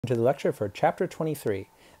To the lecture for Chapter 23.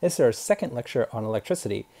 This is our second lecture on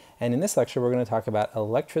electricity, and in this lecture we're going to talk about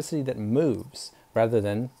electricity that moves rather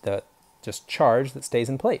than the just charge that stays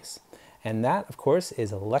in place. And that, of course,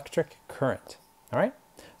 is electric current. All right?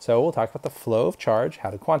 So we'll talk about the flow of charge, how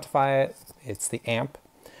to quantify it. It's the amp.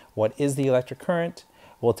 What is the electric current?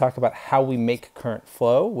 We'll talk about how we make current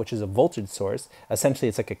flow, which is a voltage source. Essentially,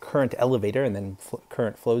 it's like a current elevator, and then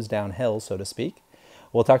current flows downhill, so to speak.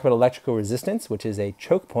 We'll talk about electrical resistance, which is a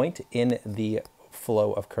choke point in the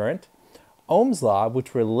flow of current. Ohm's law,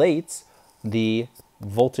 which relates the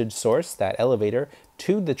voltage source, that elevator,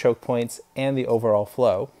 to the choke points and the overall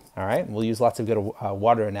flow. All right, we'll use lots of good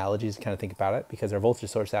water analogies to kind of think about it, because our voltage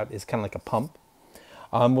source out is kind of like a pump.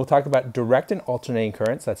 We'll talk about direct and alternating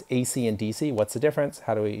currents. That's AC and DC. What's the difference?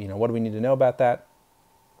 How do we, what do we need to know about that?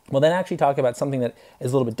 We'll then actually talk about something that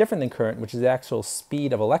is a little bit different than current, which is the actual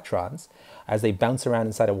speed of electrons as they bounce around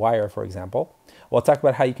inside a wire, for example. We'll talk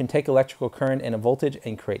about how you can take electrical current and a voltage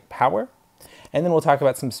and create power. And then we'll talk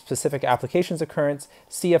about some specific applications of currents,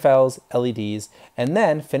 CFLs, LEDs, and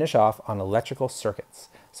then finish off on electrical circuits,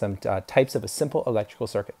 some types of simple electrical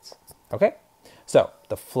circuits. Okay? So,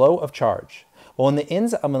 the flow of charge. Well, in the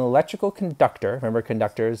ends of an electrical conductor, remember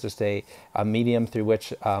conductor is just a medium through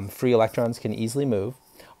which free electrons can easily move,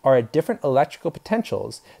 are at different electrical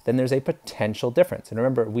potentials, then there's a potential difference. And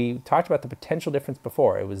remember, we talked about the potential difference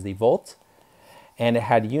before. It was the volt, and it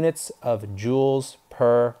had units of joules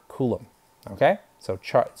per coulomb. Okay? So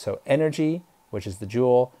energy, which is the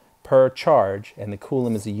joule, per charge, and the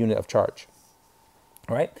coulomb is the unit of charge.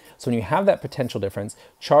 All right? So when you have that potential difference,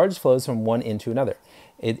 charge flows from one end to another.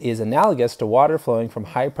 It is analogous to water flowing from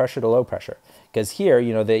high pressure to low pressure. Because here,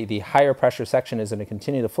 the higher pressure section is going to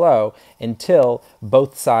continue to flow until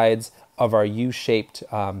both sides of our U-shaped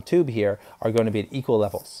tube here are going to be at equal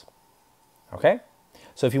levels. Okay?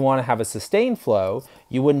 So if you want to have a sustained flow,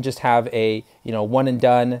 you wouldn't just have a, one and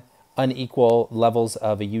done unequal levels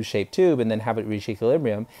of a U-shaped tube and then have it reach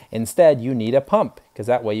equilibrium. Instead, you need a pump, because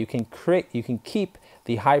that way you can keep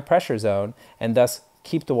the high pressure zone and thus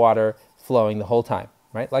keep the water flowing the whole time,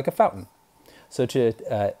 right? Like a fountain. So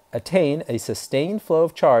to attain a sustained flow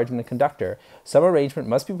of charge in a conductor, some arrangement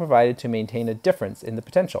must be provided to maintain a difference in the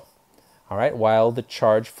potential, all right, while the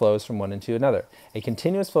charge flows from one end to another. A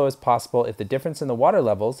continuous flow is possible if the difference in the water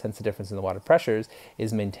levels, hence the difference in the water pressures,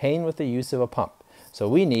 is maintained with the use of a pump. So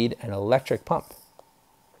we need an electric pump.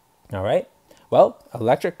 All right, well,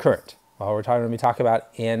 electric current. Well, we're going to talk about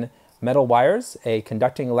in metal wires,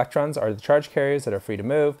 conducting electrons are the charge carriers that are free to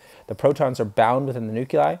move. The protons are bound within the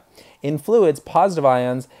nuclei. In fluids, positive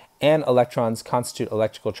ions and electrons constitute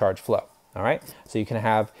electrical charge flow. All right, so you can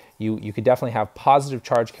have you could definitely have positive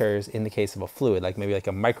charge carriers in the case of a fluid, like maybe like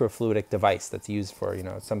a microfluidic device that's used for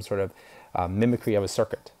some sort of mimicry of a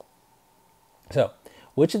circuit. So,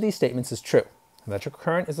 which of these statements is true? Electrical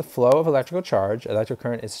current is the flow of electrical charge. Electrical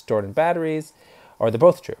current is stored in batteries. Or they're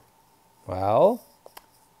both true? Well,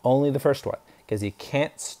 only the first one, because you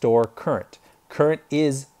can't store current. Current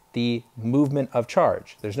is the movement of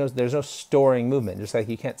charge. There's no storing movement, just like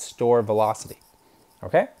you can't store velocity.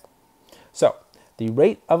 Okay? So, the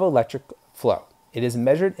rate of electric flow. It is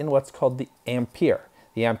measured in what's called the ampere.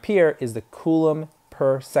 The ampere is the coulomb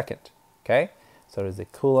per second. Okay? So it is the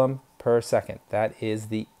coulomb per second. That is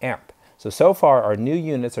the amp. So far our new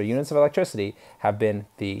units, or units of electricity, have been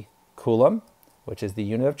the coulomb, which is the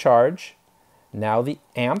unit of charge, now the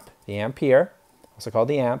amp, the ampere, also called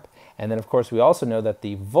the amp, and then of course we also know that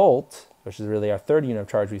the volt, which is really our third unit of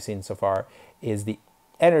charge we've seen so far, is the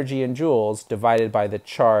energy in joules divided by the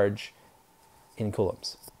charge in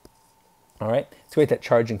coulombs. All right, it's great that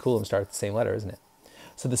charge and coulomb start with the same letter, isn't it?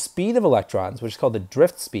 So the speed of electrons, which is called the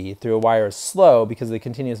drift speed through a wire, is slow because of the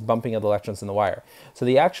continuous bumping of the electrons in the wire. So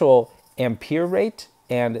the actual ampere rate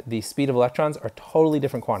and the speed of electrons are totally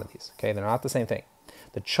different quantities. Okay, they're not the same thing.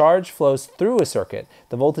 The charge flows through a circuit.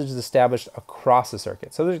 The voltage is established across a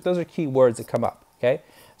circuit. So those are key words that come up. Okay,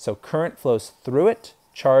 so current flows through it.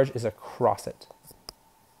 Charge is across it.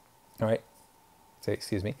 All right. So,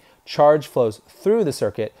 excuse me. Charge flows through the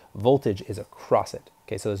circuit. Voltage is across it.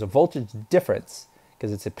 Okay, so there's a voltage difference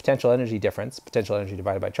because it's a potential energy difference. Potential energy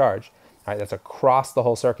divided by charge. All right, that's across the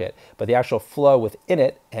whole circuit. But the actual flow within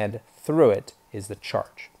it and through it is the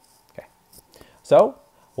charge. Okay. So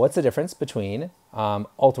what's the difference between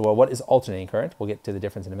what is alternating current? We'll get to the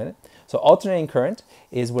difference in a minute. So alternating current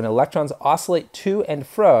is when electrons oscillate to and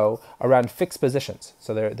fro around fixed positions.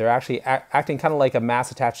 So they're actually acting kind of like a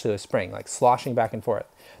mass attached to a spring, like sloshing back and forth.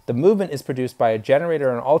 The movement is produced by a generator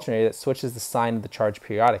or an alternator that switches the sign of the charge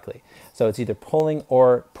periodically. So it's either pulling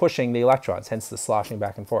or pushing the electrons, hence the sloshing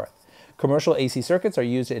back and forth. Commercial AC circuits are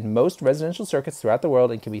used in most residential circuits throughout the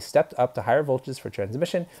world and can be stepped up to higher voltages for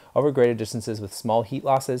transmission over greater distances with small heat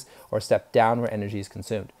losses, or stepped down where energy is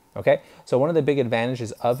consumed. Okay, so one of the big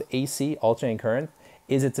advantages of AC, alternating current,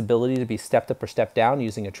 is its ability to be stepped up or stepped down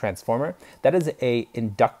using a transformer. That is an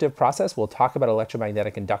inductive process. We'll talk about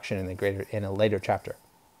electromagnetic induction in a later chapter.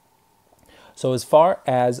 So as far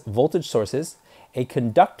as voltage sources, a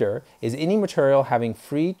conductor is any material having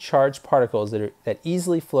free charged particles that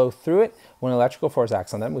easily flow through it when electrical force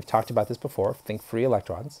acts on them. We've talked about this before. Think free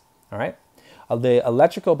electrons. All right. The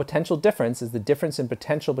electrical potential difference is the difference in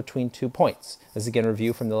potential between 2 points. This is again a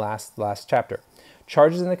review from the last chapter.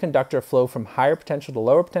 Charges in the conductor flow from higher potential to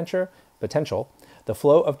lower potential. The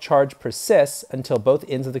flow of charge persists until both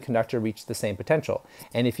ends of the conductor reach the same potential.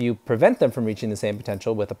 And if you prevent them from reaching the same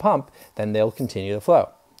potential with a pump, then they'll continue to flow.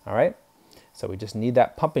 All right. So we just need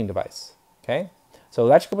that pumping device. Okay. So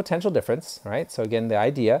electrical potential difference. All right. So again, the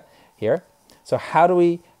idea here. So how do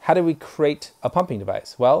we create a pumping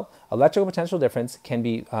device? Well, electrical potential difference can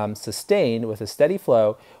be sustained with a steady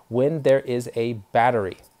flow when there is a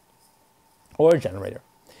battery or a generator.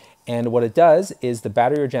 And what it does is the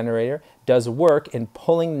battery or generator does work in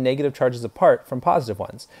pulling negative charges apart from positive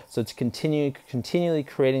ones. So it's continually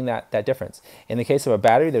creating that difference. In the case of a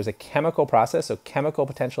battery, there's a chemical process, so chemical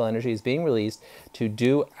potential energy is being released to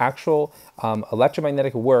do actual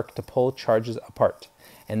electromagnetic work to pull charges apart.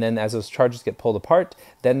 And then as those charges get pulled apart,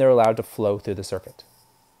 then they're allowed to flow through the circuit.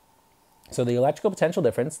 So the electrical potential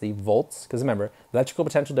difference, the volts, because remember, electrical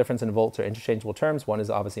potential difference and volts are interchangeable terms. One is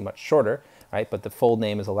obviously much shorter, right? But the full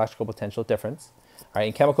name is electrical potential difference. All right,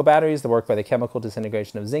 in chemical batteries, they work by the chemical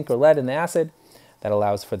disintegration of zinc or lead in the acid. That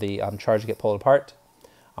allows for the charge to get pulled apart.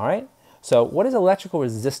 All right, so what is electrical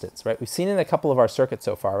resistance, right? We've seen in a couple of our circuits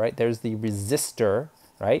so far, right? There's the resistor,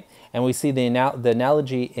 right? And we see the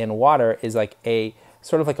analogy in water is like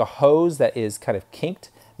sort of like a hose that is kind of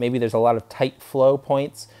kinked. Maybe there's a lot of tight flow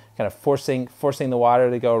points, kind of forcing the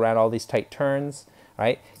water to go around all these tight turns,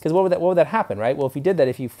 right? Because what would that happen, right? Well, if you did that,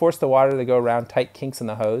 if you forced the water to go around tight kinks in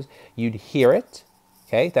the hose, you'd hear it,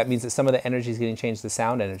 okay? That means that some of the energy is getting changed to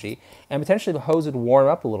sound energy, and potentially the hose would warm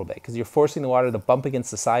up a little bit because you're forcing the water to bump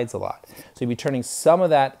against the sides a lot. So you'd be turning some of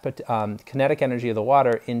that kinetic energy of the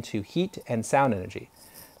water into heat and sound energy.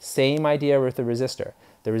 Same idea with the resistor.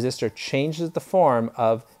 The resistor changes the form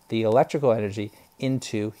of the electrical energy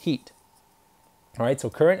into heat. All right, so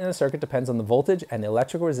current in a circuit depends on the voltage and the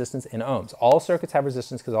electrical resistance in ohms. All circuits have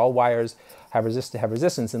resistance because all wires have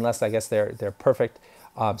resistance unless I guess they're perfect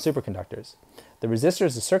superconductors. The resistor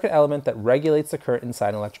is a circuit element that regulates the current inside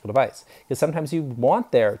an electrical device, because sometimes you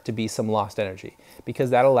want there to be some lost energy because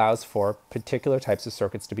that allows for particular types of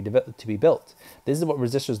circuits to be built. This is what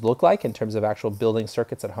resistors look like in terms of actual building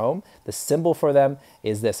circuits at home. The symbol for them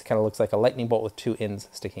is this. It kind of looks like a lightning bolt with 2 ends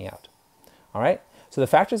sticking out. All right. So the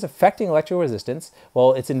factors affecting electrical resistance,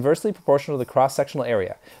 well, it's inversely proportional to the cross-sectional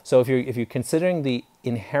area. So if you're considering the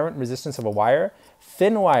inherent resistance of a wire,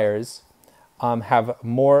 thin wires have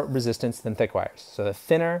more resistance than thick wires. So the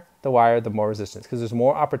thinner the wire, the more resistance, because there's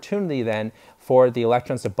more opportunity then for the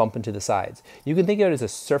electrons to bump into the sides. You can think of it as a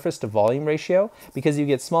surface to volume ratio, because you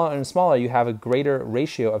get smaller and smaller, you have a greater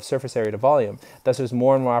ratio of surface area to volume. Thus there's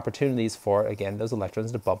more and more opportunities for, again, those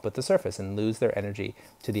electrons to bump with the surface and lose their energy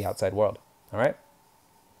to the outside world. All right.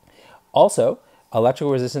 Also,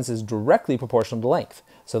 electrical resistance is directly proportional to length.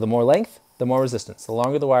 So the more length, the more resistance. The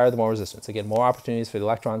longer the wire, the more resistance. Again, more opportunities for the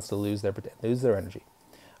electrons to lose their energy.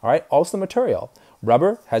 All right. Also, the material.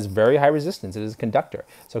 Rubber has very high resistance. It is a conductor.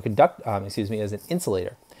 So is an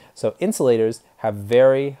insulator. So insulators have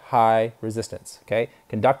very high resistance. Okay.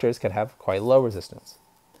 Conductors can have quite low resistance.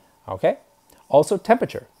 Okay. Also,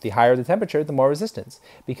 temperature. The higher the temperature, the more resistance,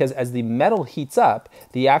 because as the metal heats up,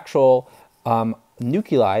 the actual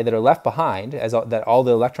nuclei that are left behind, that all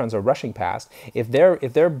the electrons are rushing past, if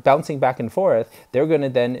they're bouncing back and forth, they're going to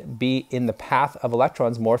then be in the path of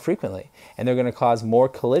electrons more frequently, and they're going to cause more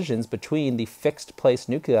collisions between the fixed place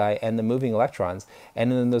nuclei and the moving electrons.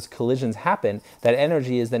 And then those collisions happen, that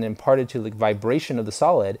energy is then imparted to the vibration of the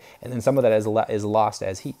solid, and then some of that is lost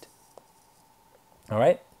as heat. All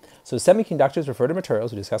right. So semiconductors refer to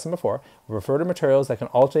materials, we discussed them before, refer to materials that can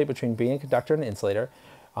alternate between being a conductor and an insulator.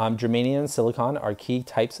 Germanium and silicon are key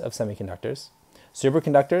types of semiconductors.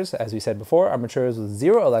 Superconductors, as we said before, are materials with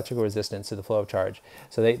zero electrical resistance to the flow of charge.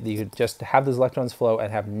 So you could just have those electrons flow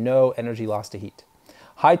and have no energy lost to heat.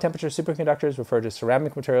 High temperature superconductors refer to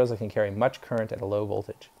ceramic materials that can carry much current at a low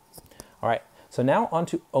voltage. All right, so now on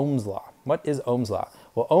to Ohm's law. What is Ohm's law?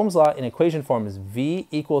 Well, Ohm's law in equation form is V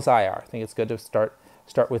equals IR. I think it's good to start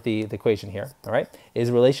with the equation here. All right, it is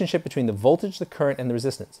a relationship between the voltage, the current, and the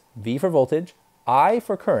resistance. V for voltage, I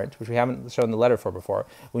for current, which we haven't shown the letter for before,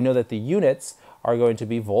 we know that the units are going to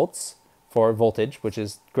be volts for voltage, which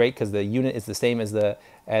is great because the unit is the same as the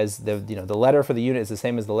letter for the unit is the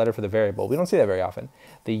same as the letter for the variable. We don't see that very often.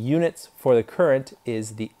 The units for the current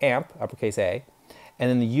is the amp, uppercase A, and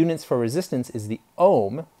then the units for resistance is the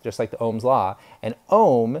ohm, just like the Ohm's law. And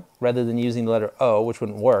ohm, rather than using the letter O, which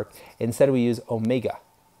wouldn't work, instead we use omega.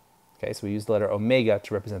 Okay, so we use the letter omega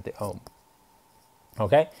to represent the ohm.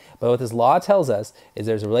 Okay, but what this law tells us is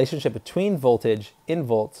there's a relationship between voltage in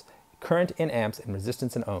volts, current in amps, and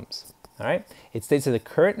resistance in ohms. All right, it states that the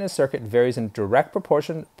current in a circuit varies in direct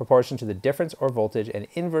proportion to the difference or voltage and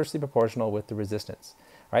inversely proportional with the resistance.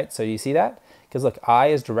 All right, so you see that? Because look, I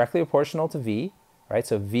is directly proportional to V, right?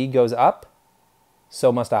 So V goes up,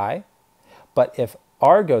 so must I. But if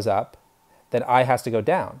R goes up, then I has to go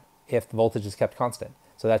down if the voltage is kept constant.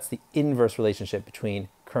 So that's the inverse relationship between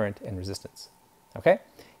current and resistance. Okay,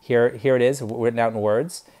 here it is written out in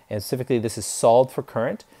words, and specifically this is solved for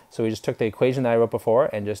current. So we just took the equation that I wrote before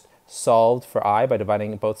and just solved for I by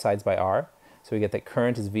dividing both sides by R. So we get that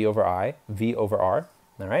current is V over I, V over R,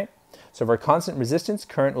 all right? So for a constant resistance,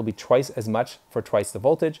 current will be twice as much for twice the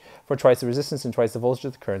voltage. For twice the resistance and twice the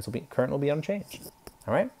voltage, the current will be unchanged,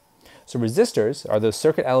 all right? So resistors are those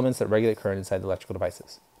circuit elements that regulate current inside the electrical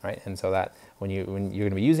devices, right? And so that when you're going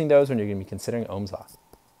to be using those, when you're going to be considering Ohm's law.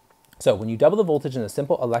 So when you double the voltage in a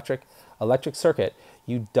simple electric circuit,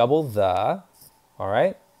 you double the, all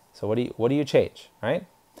right? So what do you change, right?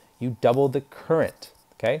 You double the current,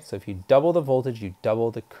 okay? So if you double the voltage, you double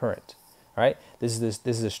the current, all right? This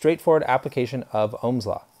is a straightforward application of Ohm's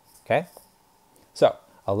law, okay? So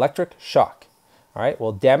electric shock, all right?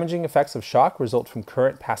 Well, damaging effects of shock result from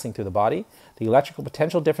current passing through the body. The electrical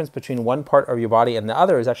potential difference between one part of your body and the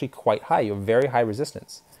other is actually quite high. You have very high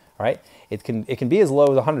resistance. All right, it can be as low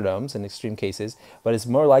as 100 ohms in extreme cases, but it's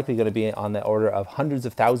more likely going to be on the order of hundreds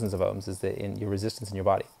of thousands of ohms is in your resistance in your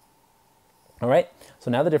body. All right,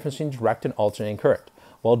 so now the difference between direct and alternating current.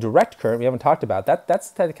 Well, direct current we haven't talked about.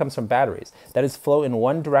 That comes from batteries. That is flow in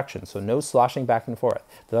one direction, so no sloshing back and forth.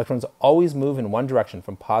 The electrons always move in one direction,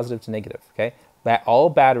 from positive to negative. Okay,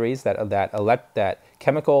 all batteries that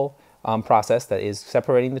chemical process that is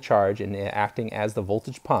separating the charge and acting as the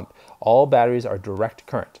voltage pump, all batteries are direct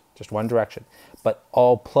current, just one direction. But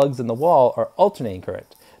all plugs in the wall are alternating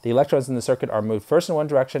current. The electrons in the circuit are moved first in one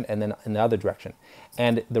direction and then in the other direction.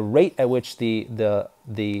 And the rate at which the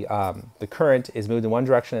current is moved in one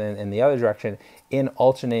direction and in the other direction in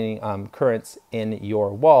alternating currents in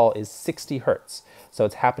your wall is 60 hertz. So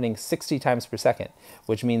it's happening 60 times per second,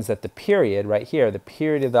 which means that the period right here, the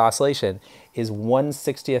period of the oscillation is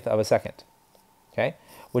 1/60th of a second, okay?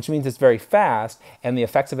 Which means it's very fast and the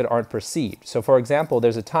effects of it aren't perceived. So for example,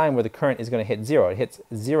 there's a time where the current is going to hit zero. It hits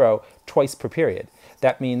zero twice per period.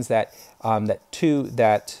 That means that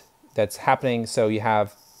that's happening. So you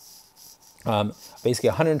have basically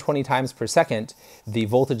 120 times per second, the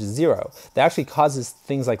voltage is zero. That actually causes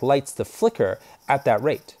things like lights to flicker at that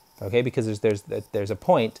rate, okay? Because there's a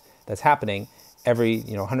point that's happening every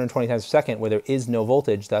 120 times per second where there is no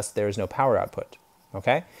voltage, thus there is no power output.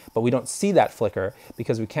 Okay, but we don't see that flicker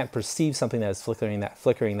because we can't perceive something that is flickering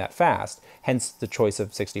that fast. Hence the choice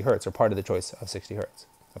of 60 hertz, or part of the choice of 60 hertz.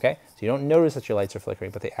 Okay, so you don't notice that your lights are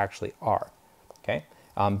flickering, but they actually are. Okay,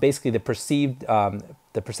 basically the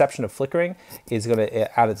perception of flickering is going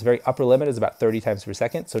to, at its very upper limit, is about 30 times per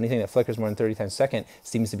second. So anything that flickers more than 30 times per second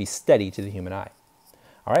seems to be steady to the human eye.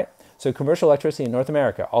 All right, so commercial electricity in North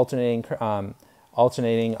America, alternating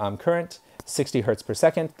current, 60 hertz per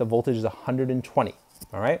second. The voltage is 120.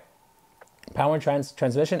 All right. Power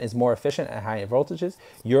transmission is more efficient at higher voltages.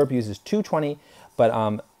 Europe uses 220,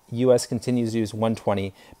 but U.S. continues to use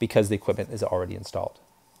 120 because the equipment is already installed.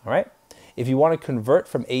 All right. If you want to convert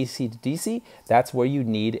from AC to DC, that's where you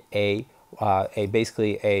need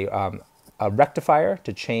basically a rectifier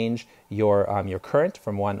to change your current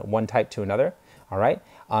from one type to another. All right.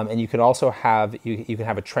 And you can also have, you can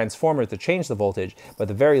have a transformer to change the voltage, but at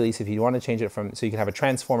the very least, if you want to change it so you can have a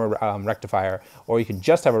transformer rectifier, or you can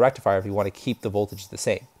just have a rectifier if you want to keep the voltage the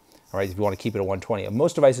same. All right, if you want to keep it at 120.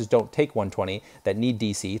 Most devices don't take 120 that need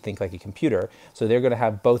DC, think like a computer, so they're going to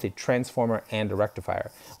have both a transformer and a rectifier.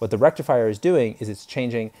 What the rectifier is doing is it's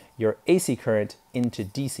changing your AC current into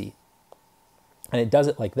DC. And it does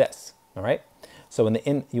it like this, all right? So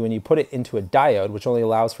when you put it into a diode, which only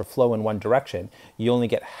allows for flow in one direction, you only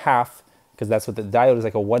get half, because that's what the diode is,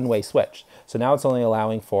 like a one-way switch. So now it's only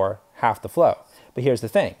allowing for half the flow. But here's the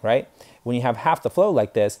thing, right? When you have half the flow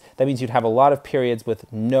like this, that means you'd have a lot of periods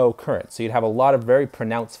with no current. So you'd have a lot of very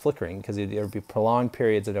pronounced flickering because there would be prolonged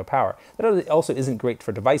periods of no power. That also isn't great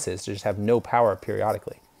for devices to just have no power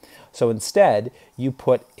periodically. So instead, you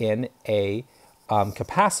put in a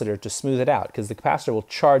capacitor to smooth it out, because the capacitor will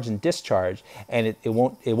charge and discharge, and it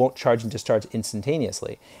won't charge and discharge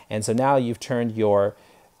instantaneously. And so now you've turned your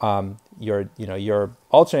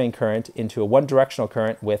alternating current into a one-directional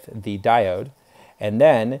current with the diode, and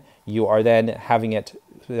then you are then having it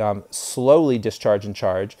slowly discharge and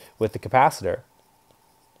charge with the capacitor.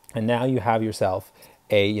 And now you have yourself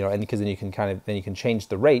and because then you can change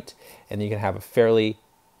the rate, and then you can have a fairly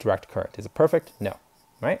direct current. Is it perfect? No,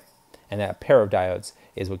 right? And a pair of diodes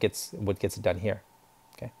is what gets it done here.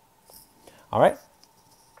 Okay, all right.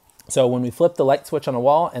 So when we flip the light switch on a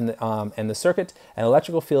wall and the circuit, an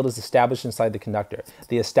electrical field is established inside the conductor.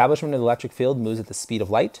 The establishment of the electric field moves at the speed of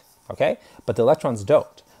light, okay? But the electrons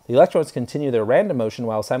don't. The electrons continue their random motion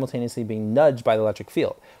while simultaneously being nudged by the electric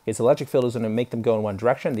field. Okay, so the electric field is going to make them go in one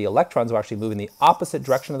direction. The electrons will actually move in the opposite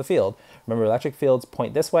direction of the field. Remember, electric fields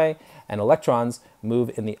point this way, and electrons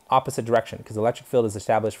move in the opposite direction, because the electric field is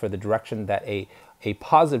established for the direction that a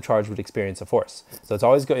positive charge would experience a force. So it's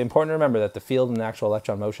always important to remember that the field and the actual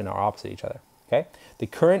electron motion are opposite each other. Okay? The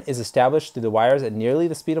current is established through the wires at nearly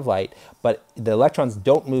the speed of light, but the electrons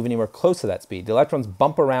don't move anywhere close to that speed. The electrons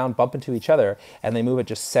bump around, bump into each other, and they move at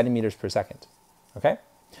just centimeters per second. Okay?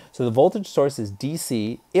 So the voltage source is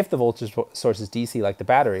DC. If the voltage source is DC, like the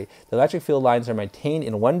battery, the electric field lines are maintained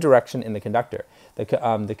in one direction in the conductor.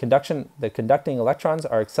 The conducting electrons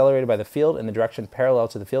are accelerated by the field in the direction parallel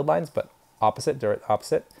to the field lines, but opposite,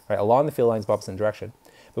 right, along the field lines, but opposite direction.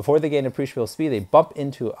 Before they gain appreciable speed, they bump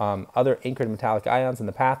into other anchored metallic ions in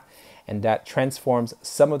the path, and that transforms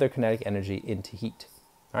some of their kinetic energy into heat.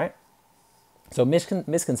 All right? So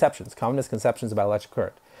misconceptions, common misconceptions about electric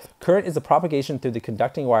current. Current is the propagation through the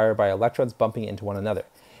conducting wire by electrons bumping into one another.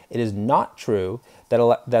 It is not true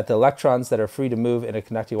that the electrons that are free to move in a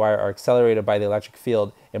conducting wire are accelerated by the electric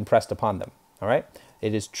field impressed upon them. All right?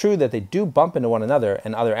 It is true that they do bump into one another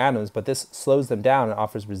and other atoms, but this slows them down and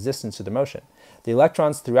offers resistance to their motion. The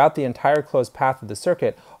electrons throughout the entire closed path of the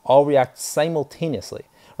circuit all react simultaneously,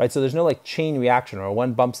 right? So there's no like chain reaction, or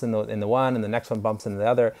one bumps in the one and the next one bumps into the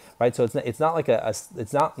other, right? So it's not like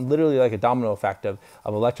it's not literally like a domino effect of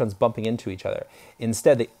electrons bumping into each other.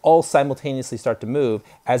 Instead, they all simultaneously start to move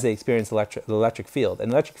as they experience the electric field.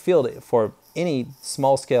 And electric field for any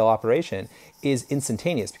small scale operation is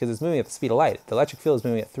instantaneous, because it's moving at the speed of light. The electric field is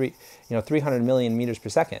moving at 300 million meters per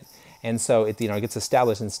second. And so it gets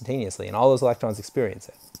established instantaneously, and all those electrons experience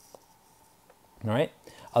it. All right?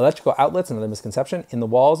 Electrical outlets, another misconception, in the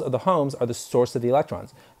walls of the homes are the source of the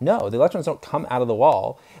electrons. No, the electrons don't come out of the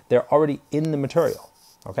wall. They're already in the material.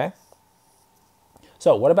 Okay?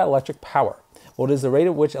 So what about electric power? Well, it is the rate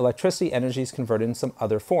at which electricity energy is converted in some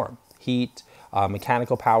other form. Heat,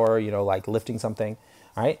 mechanical power, like lifting something.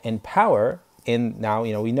 All right? And power, we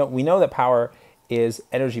know that power is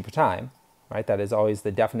energy per time. Right? That is always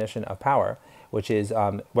the definition of power, which is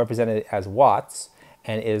represented as watts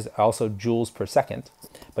and is also joules per second.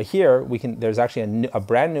 But here there's actually a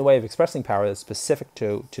brand new way of expressing power that's specific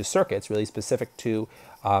to circuits, really specific to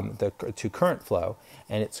current flow,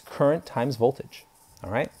 and it's current times voltage.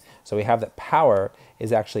 All right. So we have that power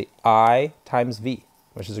is actually I times V,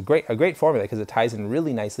 which is a great formula because it ties in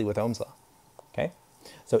really nicely with Ohm's law. Okay.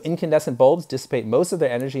 So incandescent bulbs dissipate most of their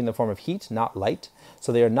energy in the form of heat, not light.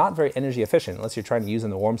 So they are not very energy efficient unless you're trying to use them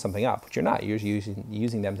to warm something up, which you're not. You're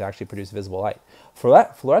using them to actually produce visible light.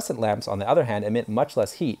 Fluorescent lamps, on the other hand, emit much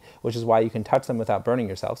less heat, which is why you can touch them without burning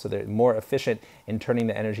yourself. So they're more efficient in turning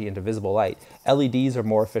the energy into visible light. LEDs are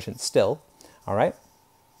more efficient still. All right.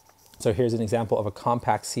 So here's an example of a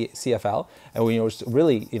compact CFL, and we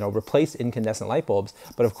really replaced incandescent light bulbs,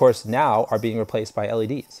 but of course now are being replaced by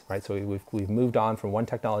LEDs, right? So we've moved on from one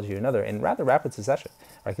technology to another in rather rapid succession,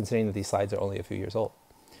 right? Considering that these slides are only a few years old.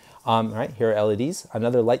 Right, here are LEDs.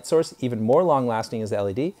 Another light source, even more long-lasting, is the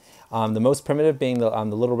LED. The most primitive being the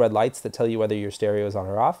little red lights that tell you whether your stereo is on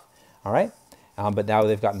or off. All right, but now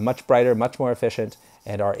they've gotten much brighter, much more efficient,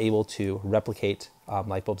 and are able to replicate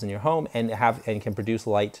light bulbs in your home and can produce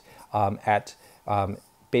light at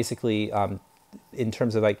basically in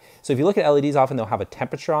terms of so if you look at LEDs, often they'll have a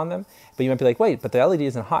temperature on them, but you might be like, wait, but the LED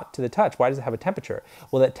isn't hot to the touch. Why does it have a temperature?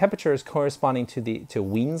 Well, that temperature is corresponding to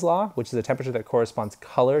Wien's law, which is a temperature that corresponds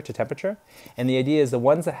color to temperature. And the idea is the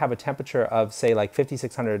ones that have a temperature of, say, like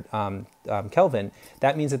 5,600 Kelvin,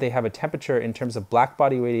 that means that they have a temperature in terms of black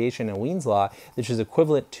body radiation in Wien's law, which is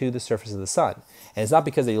equivalent to the surface of the sun. And it's not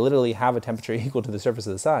because they literally have a temperature equal to the surface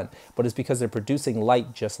of the sun, but it's because they're producing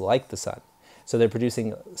light just like the sun. So they're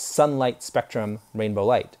producing sunlight spectrum rainbow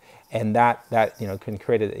light, and that can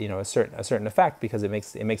create a certain effect because it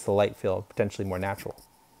makes the light feel potentially more natural.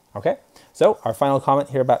 Okay, so our final comment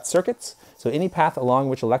here about circuits. So any path along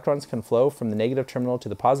which electrons can flow from the negative terminal to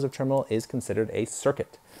the positive terminal is considered a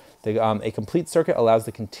circuit. A complete circuit allows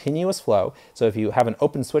the continuous flow. So if you have an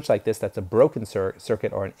open switch like this, that's a broken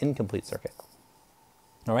circuit or an incomplete circuit.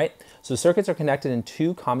 All right, so circuits are connected in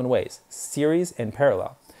two common ways, series and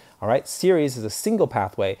parallel. All right, series is a single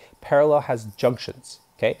pathway, parallel has junctions.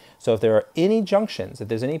 Okay, so if there are any junctions, if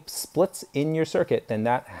there's any splits in your circuit, then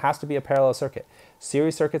that has to be a parallel circuit.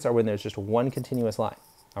 Series circuits are when there's just one continuous line.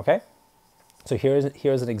 Okay, so here's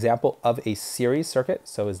an example of a series circuit.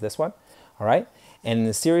 So is this one. All right, and in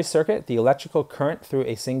the series circuit, the electrical current through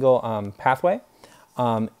a single pathway.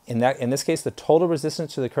 In this case, the total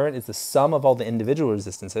resistance to the current is the sum of all the individual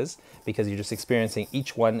resistances, because you're just experiencing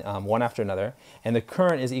each one one after another, and the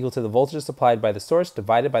current is equal to the voltage supplied by the source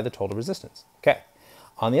divided by the total resistance. Okay.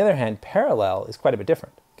 On the other hand, parallel is quite a bit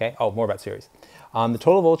different. Okay. Oh, more about series. The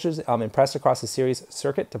total voltage impressed across the series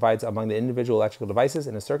circuit divides among the individual electrical devices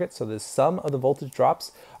in a circuit, so the sum of the voltage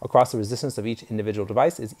drops across the resistance of each individual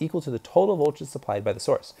device is equal to the total voltage supplied by the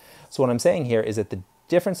source. So what I'm saying here is that the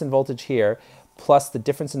difference in voltage here plus the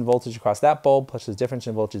difference in voltage across that bulb plus the difference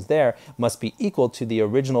in voltage there must be equal to the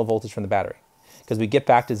original voltage from the battery. Because we get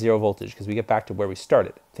back to zero voltage, because we get back to where we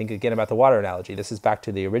started. Think again about the water analogy. This is back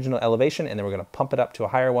to the original elevation, and then we're going to pump it up to a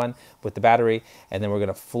higher one with the battery, and then we're going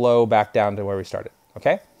to flow back down to where we started.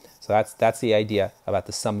 Okay? So that's the idea about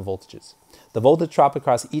the sum of voltages. The voltage drop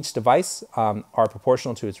across each device are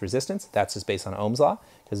proportional to its resistance. That's just based on Ohm's law,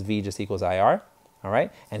 because V just equals IR. All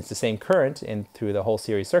right, and it's the same current through the whole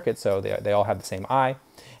series circuit, so they all have the same I.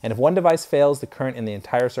 And if one device fails, the current in the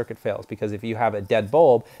entire circuit fails, because if you have a dead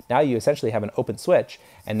bulb, now you essentially have an open switch,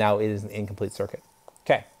 and now it is an incomplete circuit.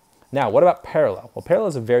 Okay, now what about parallel? Well, parallel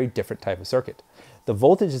is a very different type of circuit. The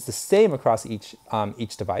voltage is the same across each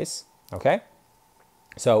device. Okay,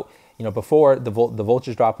 so before the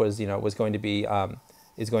voltage drop was going to be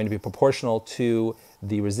is going to be proportional to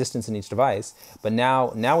the resistance in each device, but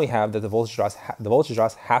now we have that the voltage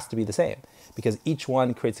drops has to be the same, because each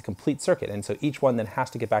one creates a complete circuit, and so each one then has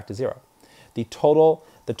to get back to zero. The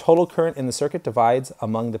total current in the circuit divides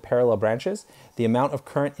among the parallel branches. The amount of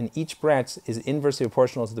current in each branch is inversely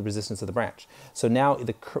proportional to the resistance of the branch. So now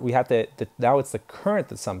now it's the current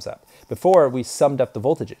that sums up. Before, we summed up the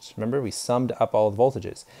voltages. Remember, we summed up all the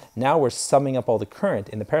voltages. Now we're summing up all the current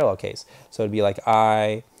in the parallel case. So it'd be like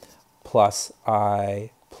I plus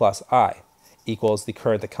I plus I equals the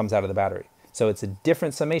current that comes out of the battery. So it's a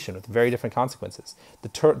different summation with very different consequences. The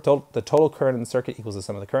total current in the circuit equals the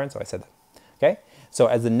sum of the current, so I said that. Okay? So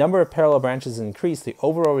as the number of parallel branches increase, the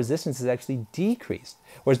overall resistance is actually decreased.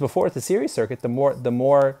 Whereas before with the series circuit, the more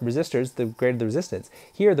resistors, the greater the resistance.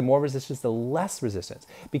 Here, the more resistors, the less resistance.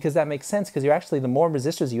 Because that makes sense, because the more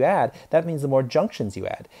resistors you add, that means the more junctions you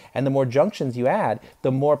add. And the more junctions you add,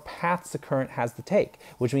 the more paths the current has to take,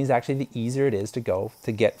 which means actually the easier it is to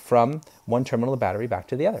get from one terminal of the battery back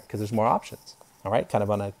to the other, because there's more options. All right, kind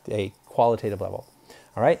of on a qualitative level.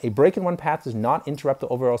 All right, a break in one path does not interrupt the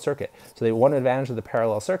overall circuit. So the one advantage of the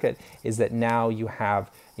parallel circuit is that now you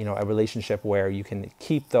have a relationship where you can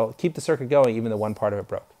keep the circuit going even though one part of it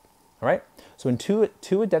broke. All right, so when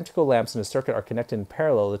two identical lamps in a circuit are connected in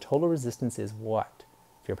parallel, the total resistance is what?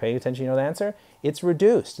 If you're paying attention, you know the answer. It's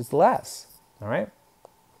reduced. It's less. All right.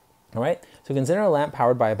 All right. So consider a lamp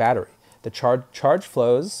powered by a battery. The charge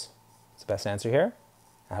flows. It's the best answer here.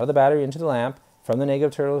 Out of the battery into the lamp, from the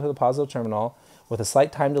negative terminal to the positive terminal, with a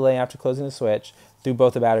slight time delay after closing the switch, through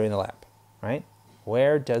both the battery and the lamp, right?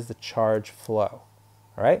 Where does the charge flow?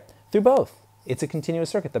 All right, through both. It's a continuous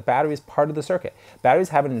circuit. The battery is part of the circuit. Batteries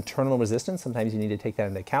have an internal resistance. Sometimes you need to take that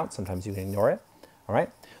into account. Sometimes you can ignore it, all right?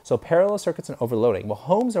 So parallel circuits and overloading. Well,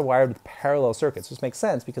 homes are wired with parallel circuits, which makes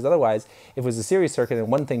sense because otherwise, if it was a series circuit and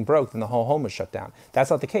one thing broke, then the whole home was shut down. That's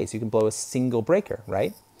not the case. You can blow a single breaker,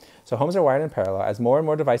 right? So homes are wired in parallel. As more and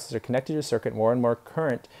more devices are connected to a circuit, more and more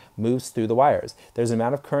current moves through the wires. There's an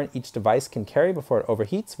amount of current each device can carry before it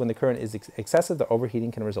overheats. When the current is excessive, the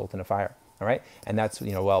overheating can result in a fire. All right, and that's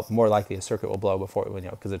more likely a circuit will blow before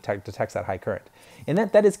because it detects that high current. And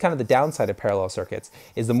that is kind of the downside of parallel circuits.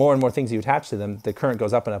 Is the more and more things you attach to them, the current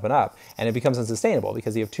goes up and up and up, and it becomes unsustainable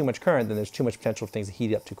because you have too much current. Then there's too much potential for things to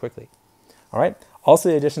heat up too quickly. All right. Also,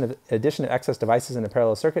 the addition of excess devices in a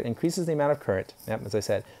parallel circuit increases the amount of current, as I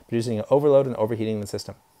said, producing an overload and overheating the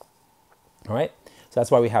system. All right. So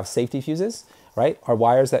that's why we have safety fuses, right? Are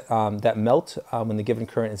wires that melt when the given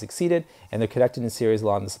current is exceeded, and they're connected in series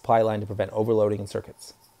along the supply line to prevent overloading in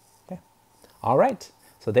circuits. Okay. All right.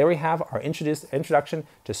 So there we have our introduction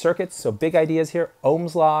to circuits. So big ideas here,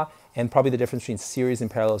 Ohm's law, and probably the difference between series and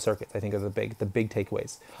parallel circuits, I think, are the big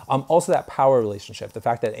takeaways. Also that power relationship, the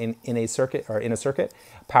fact that in a circuit,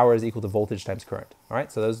 power is equal to voltage times current. All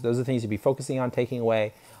right, so those are the things you'd be focusing on, taking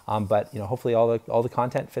away. But hopefully all the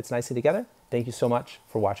content fits nicely together. Thank you so much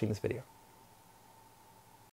for watching this video.